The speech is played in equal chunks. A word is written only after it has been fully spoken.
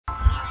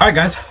Alright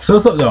guys, so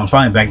what's up though? I'm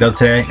finally back though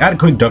today. I got a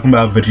quick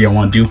DragonBallZ video I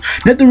want to do.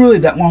 Nothing really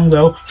that long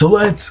though, so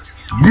let's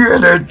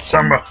get it,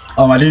 summer.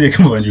 I did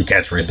come up with a new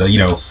catchphrase though, you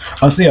know.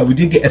 So yeah, we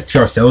did get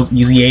STR sales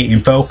EZA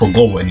info for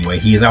global anyway.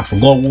 He is out for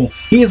global.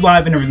 He is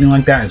live and everything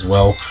like that as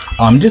well.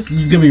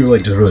 It's gonna be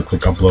really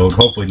quick upload.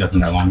 Hopefully nothing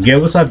that long. Yeah,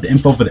 we also have the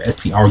info for the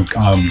STR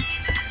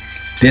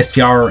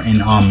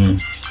and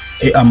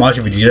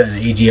MAJIN VEGETA and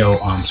AGO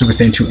Super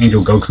Saiyan 2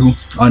 Angel Goku.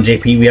 On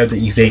JP we have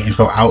the EZA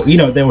info out. You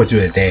know, they will do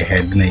it a day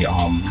ahead and they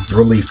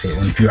release it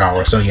in a few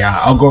hours. So yeah,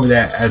 I'll go over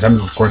that as I'm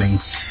recording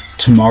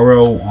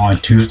tomorrow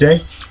on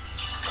Tuesday.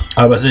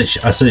 I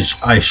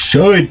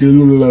should you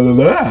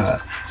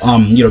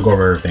know, go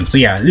over everything. So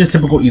yeah, this is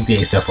typical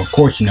EZA stuff. Of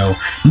course, you know,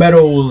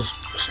 medals,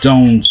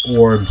 stones,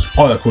 orbs,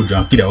 all that cool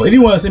junk. You know, if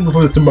you want to say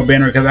before the step-up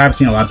banner, because I've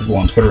seen a lot of people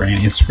on Twitter and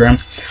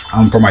Instagram,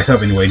 for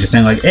myself anyway, just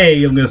saying like,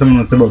 hey, I'm gonna something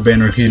on the step-up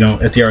banner because, you know,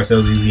 STR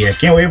sales EZA.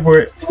 Can't wait for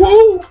it.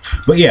 Woo!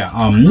 But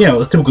yeah, you know,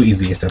 it's typical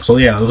EZA stuff. So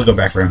yeah, let's go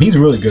back for him. He's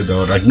really good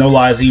though. Like, no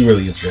lies, he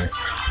really is good.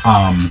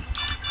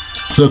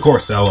 So of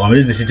course though,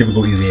 this is the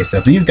typical EZA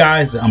stuff. These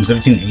guys,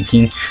 17 and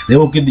 18, they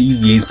will get the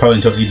EZAs probably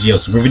until AGO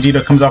Super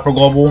VEGETA comes out for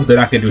global. They're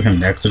not gonna do him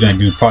next. They're gonna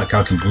do probably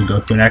Kalkin Blue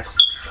Goku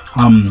next.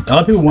 A lot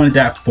of people wanted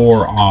that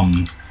for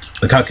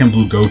the Kalkin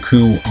Blue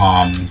Goku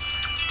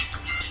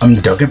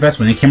Dokkan Fest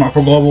when they came out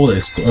for global,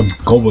 the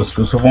global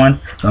exclusive one.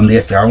 The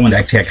STR one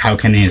that actually had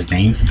Kalkin in his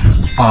name.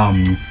 A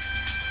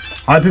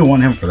lot of people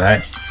want him for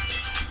that.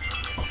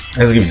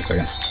 Just give me a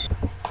second.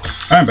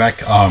 I'm back.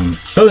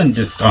 So then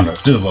just, I don't know,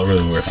 just a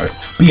really weird noise.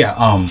 But yeah,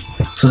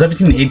 so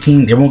 17 and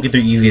 18, they won't get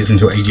their EZAs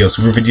until AGO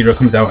Super VEGETA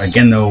comes out.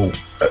 Again though,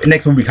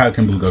 next will be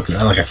Kalkin Blue Goku.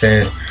 Like I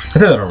said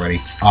that already.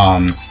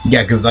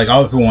 Yeah, because like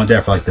all people want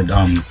that for like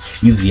the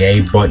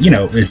EZA, but you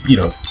know, we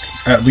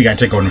gotta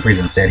check over the Frieza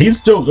instead. He's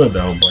still good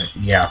though, but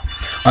yeah,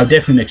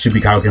 definitely next should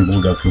be Kalkin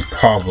Blue Goku,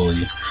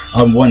 probably.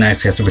 One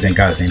actually has Super Saiyan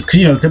God's name, because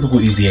you know, typical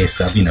EZA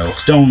stuff, you know,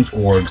 stones,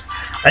 orbs.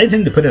 I didn't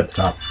think to put it at the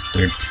top.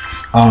 Weird.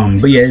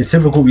 But yeah, it's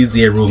typical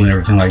EZA rules and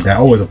everything like that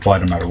always apply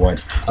no matter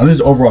what. This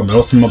is overall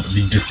medal sum up if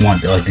you just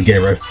want to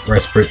get a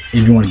respite,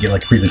 if you want to get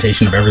like a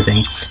presentation of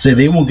everything. So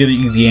they won't get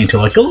an EZA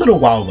until like a little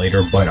while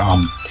later, but I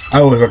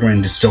always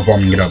recommend just still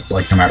farming it up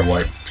like no matter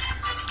what.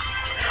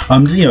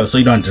 You know, so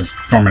you don't have to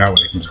farm it out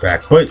when it comes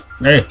back. But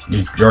hey,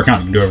 it's your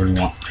account, you can do whatever you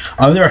want.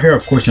 There here,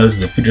 of course, you know, this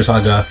is the Future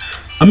Saga.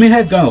 I mean, it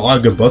has gotten a lot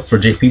of good buffs for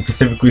JP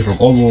specifically. For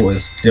global,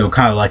 is still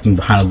kind of lagging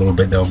behind a little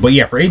bit though. But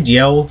yeah, for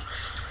AGL,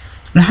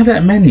 not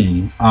that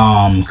many.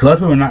 Because a lot of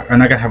people are not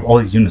gonna have all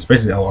these units,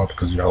 especially LR,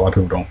 because you know a lot of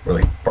people don't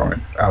really farm it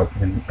out.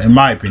 In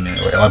my opinion,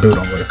 anyway, a lot of people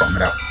don't really farm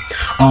it out.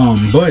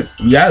 But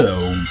yeah,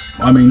 though,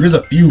 I mean, there's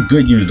a few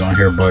good units on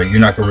here, but you're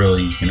not gonna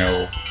really, you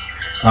know,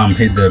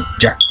 hit the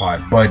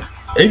jackpot. But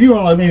if you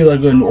want like maybe like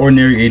an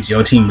ordinary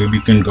AGL team, maybe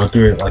you can go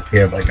through it like you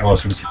have like LR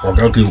Super Saiyan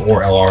 4 Goku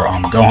or LR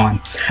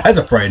Gohan as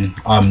a friend.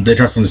 They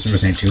transform the Super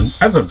Saiyan 2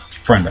 as a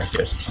friend, I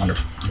guess. I don't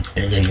know.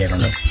 But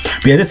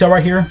yeah, this guy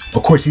right here,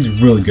 of course, he's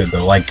really good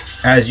though. Like,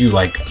 as you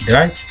like, did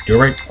I do it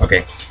right?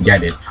 Okay, yeah, I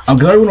did.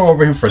 Because I went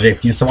over him for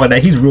JP and stuff like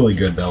that. He's really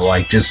good though.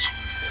 Like, just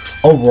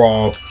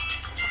overall,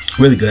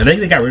 really good. I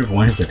think they got rid of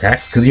one of his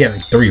attacks because he had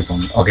like 3 of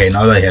them. Okay,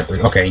 now they had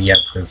 3. Okay, yeah,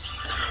 because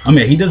I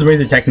mean, he does raise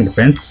attack and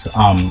defense.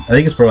 I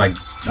think it's for like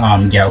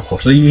yeah, of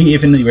course. So he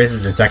infinitely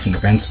raises his attack and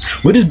defense,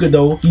 which is good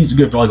though. He's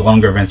good for like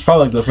longer events.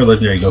 Probably like for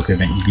legendary Goku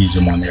event, you can use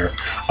him on there.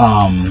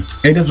 And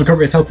he does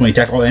recover his health when he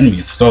attacks all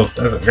enemies. So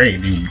that's great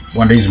if you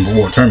want to use him for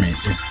World Tournament,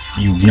 if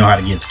you know how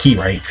to get his key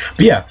right.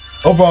 But yeah,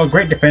 overall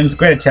great defense,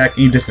 great attack,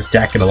 and you just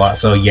stack it a lot.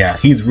 So yeah,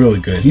 he's really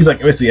good. He's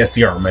like basically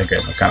STR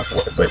Omega kind of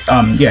for it. But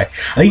yeah,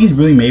 I think he's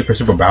really made for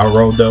Super Battle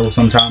Road though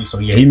sometimes. So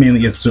yeah, he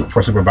mainly is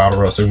for Super Battle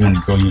Road, so you want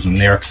to go use him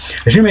there.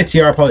 Extreme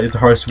STR probably is the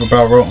hardest Super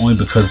Battle Road only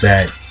because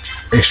that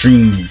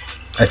Extreme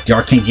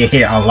STR can't get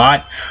hit a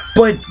lot,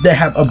 but they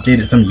have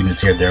updated some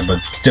units here and there. But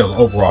still, the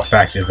overall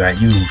fact is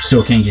that you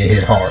still can't get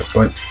hit hard.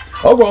 But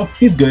overall,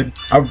 he's good.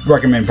 I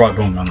recommend probably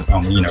going on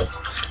you know,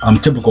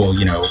 typical,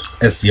 you know,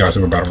 STR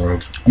Super Battle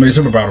Road. I mean,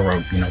 Super Battle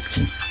Road, you know,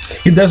 team.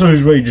 That's what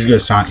he's really just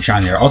good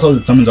shine there. Also,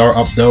 the summons are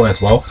up though as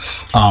well.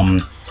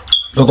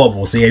 The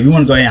global. So yeah, if you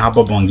want to go ahead and hop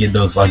up and get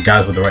those like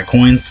guys with the right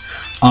coins.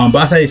 But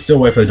I say still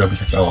wait for the Dokkan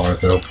LR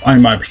though.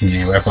 In my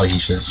opinion, anyway, I feel like you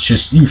should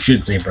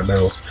save for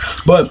those.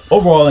 But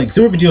overall, like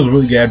Super VEGETA was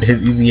really good after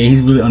his EZA.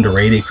 He's really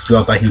underrated because we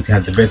all thought he was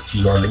gonna have the best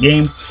TR in the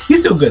game. He's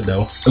still good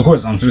though. Of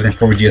course, Super Saiyan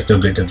 4 VEGETA is still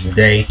good to this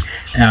day.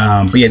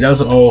 But yeah, that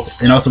was all.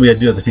 And also we had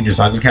to do the Future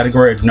Saga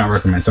category. I do not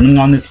recommend summoning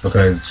on this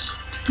because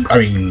I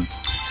mean,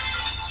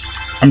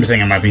 I'm just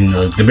saying in my opinion,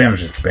 the banner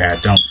is just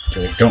bad. Don't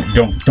do it.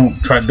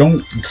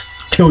 Don't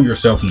kill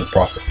yourself in the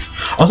process.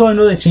 Also, I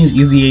know they changed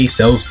EZA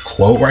sales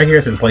quote right here.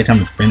 It says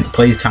playtime's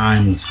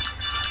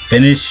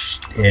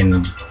finished,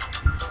 and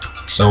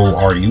so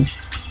are you.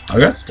 I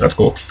guess that's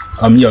cool.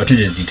 Yo,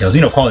 change the details.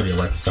 You know, quality of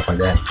life and stuff like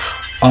that.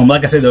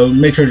 Like I said though,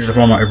 make sure to just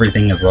farm out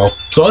everything as well.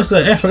 So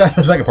also, I forgot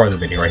the second part of the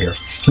video right here.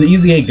 So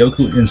EZA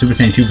Goku and Super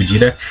Saiyan 2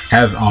 VEGETA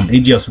have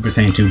AGL Super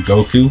Saiyan 2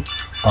 Goku.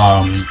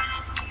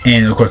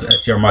 And of course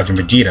STR MAJIN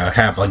VEGETA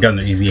have like gotten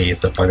the EZA and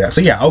stuff like that.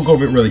 So yeah, I'll go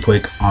over it really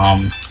quick.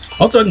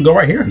 Also, I can go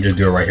right here and just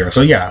do it right here.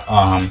 So yeah,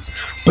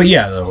 but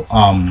yeah though,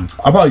 I'll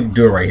probably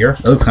do it right here.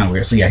 It looks kind of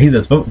weird. So yeah, he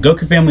says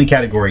Goku family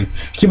category.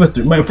 Keep us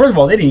 3. But first of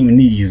all, they didn't even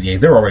need EZA.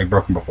 They were already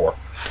broken before.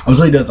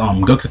 So he does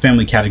Goku's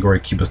family category,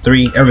 keep us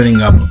 3,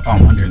 everything up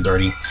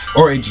 130,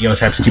 or AGL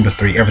types, keep us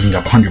 3, everything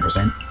up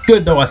 100%.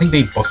 Good though, I think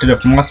they buffed it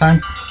up from last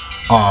time.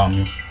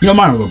 You know,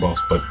 minor little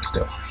buffs, but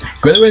still.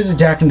 Greatly raises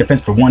attack and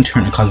defense for 1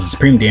 turn and causes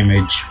supreme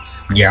damage.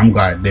 Yeah, I'm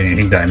glad they didn't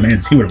think that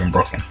meant he would have been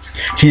broken.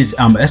 She's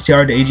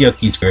STR to AGL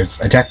key spheres,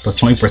 attack plus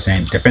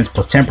 20%, defense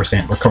plus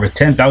 10%, recover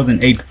 10,000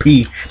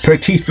 HP per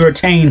key sphere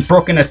attained,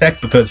 broken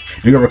attack because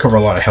you're gonna recover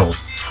a lot of health.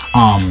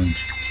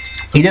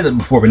 He did it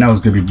before, but now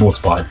it's gonna be both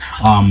spot.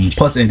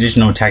 Plus an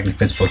additional attack and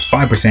defense plus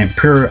 5%,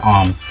 pure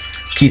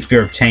key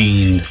sphere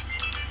obtained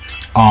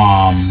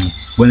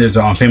when there's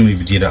family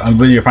Vegeta,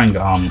 when you're finding a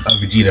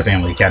Vegeta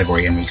family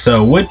category enemy.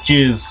 So which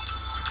is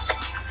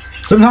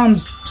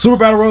sometimes Super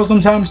Battle Royale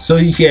sometimes. So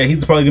yeah,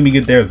 he's probably gonna be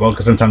good there as well,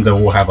 because sometimes they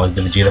will have like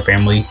the Vegeta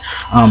family.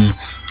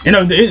 You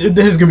know,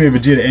 there's gonna be a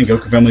Vegeta and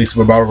Goku family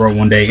Super Battle Royale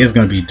one day. It's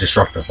gonna be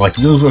destructive. Like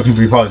those are gonna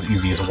be probably the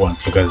easiest one,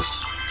 because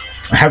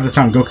half the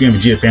time Goku and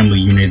Vegeta family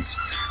units,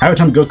 half the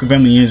time Goku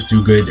family units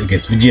do good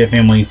against Vegeta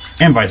family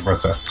and vice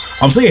versa.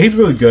 So yeah, he's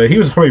really good. He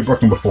was already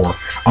broken before.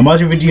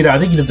 MAJIN Vegeta, I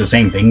think he did the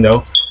same thing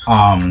though.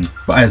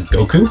 But as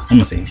Goku, let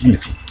me see.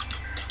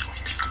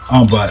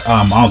 But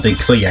I don't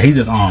think so. Yeah, he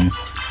does.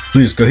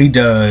 He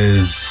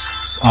does.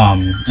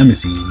 Let me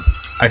see.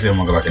 Actually, I'm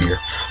gonna go back in here.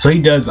 So he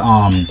does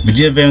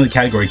Vegeta family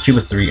category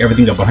Cubus 3,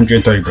 everything up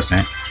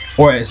 130%,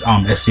 or as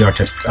STR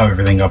tips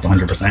everything up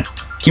 100%.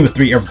 Cubus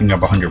 3, everything up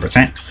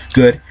 100%.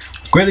 Good.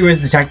 Greatly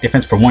raises attack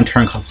defense for 1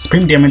 turn, causes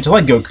supreme damage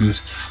like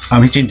Goku's.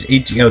 He changed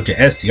HGL to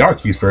STR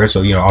keys first,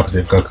 so you know,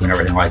 opposite of Goku and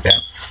everything like that.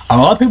 A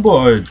lot of people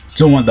are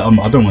still want the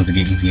other ones to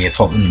get EZA.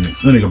 So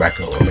let me go back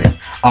a little bit.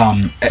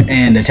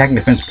 And attack and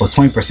defense plus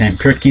 20%,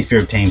 pure key sphere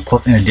obtained,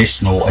 plus an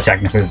additional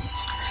attack and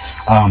defense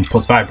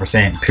plus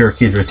 5%, pure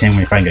key sphere obtained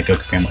when you find a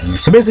Goku family.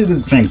 So basically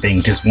the same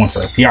thing, just one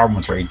for STR,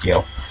 one for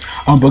AGL.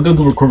 But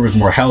Goku recovers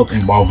more health,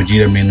 and while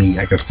Vegeta mainly,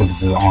 I guess,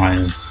 focuses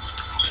on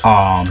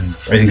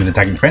raising his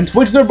attack and defense,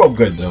 which they're both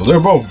good though.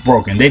 They're both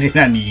broken. They did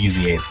not need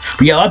EZAs.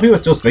 But yeah, a lot of people are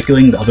still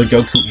speculating the other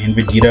Goku and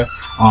Vegeta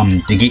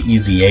to get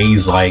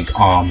EZAs. Like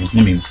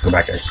let me go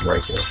back actually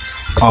right here.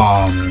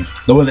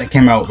 The ones that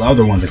came out, the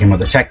other ones that came out,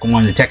 the Tech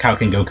one, the Tech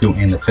Houken Goku,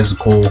 and the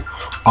physical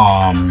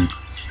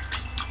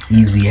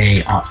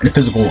EZA, the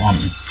physical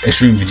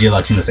extreme Vegeta,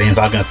 like in the Saiyan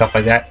Saga and stuff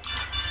like that.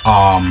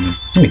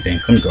 Let me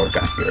think. Let me go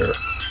down here.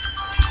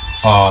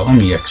 Let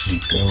me actually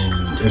go,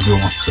 if it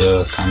wants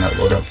to kind of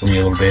load up for me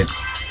a little bit.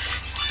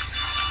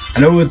 I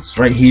know it's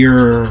right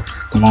here.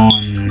 Come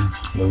on,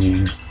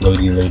 loady.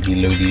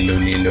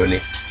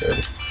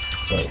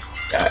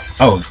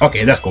 Oh,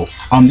 okay, that's cool.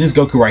 This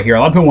Goku right here.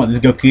 A lot of people want this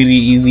Goku to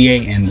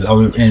EZA,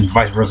 and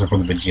vice versa for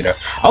the Vegeta.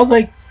 I was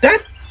like,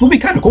 that would be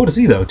kind of cool to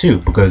see though too,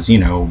 because you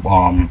know,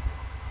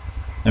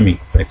 let me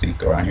actually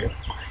go around here.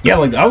 Yeah,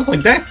 like I was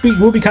like, that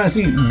would be kind of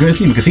good to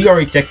see, because he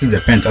already checked his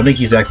defense. I think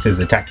he's checked his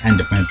attack and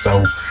defense,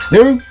 so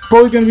they're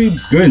probably going to be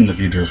good in the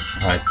future.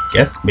 I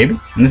guess, maybe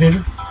in the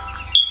future.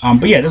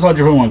 But yeah, that's all I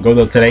really want to go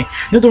though today.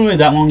 Nothing really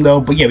that long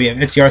though, but yeah, we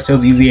have STR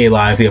sales, EZA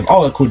live, we have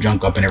all the cool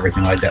junk up and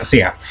everything like that. So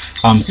yeah,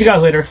 see you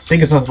guys later. Thank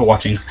you so much for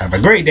watching. Have a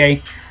great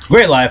day,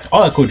 great life,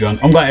 all that cool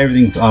junk. I'm glad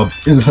everything's up.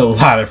 There's a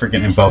lot of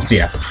freaking info. So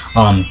yeah,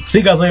 see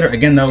you guys later.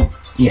 Again though,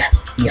 yeah,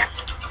 you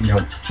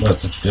know,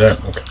 let's do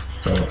that. Okay.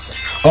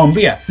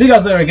 But yeah, see you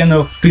guys later again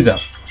though. Peace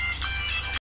out.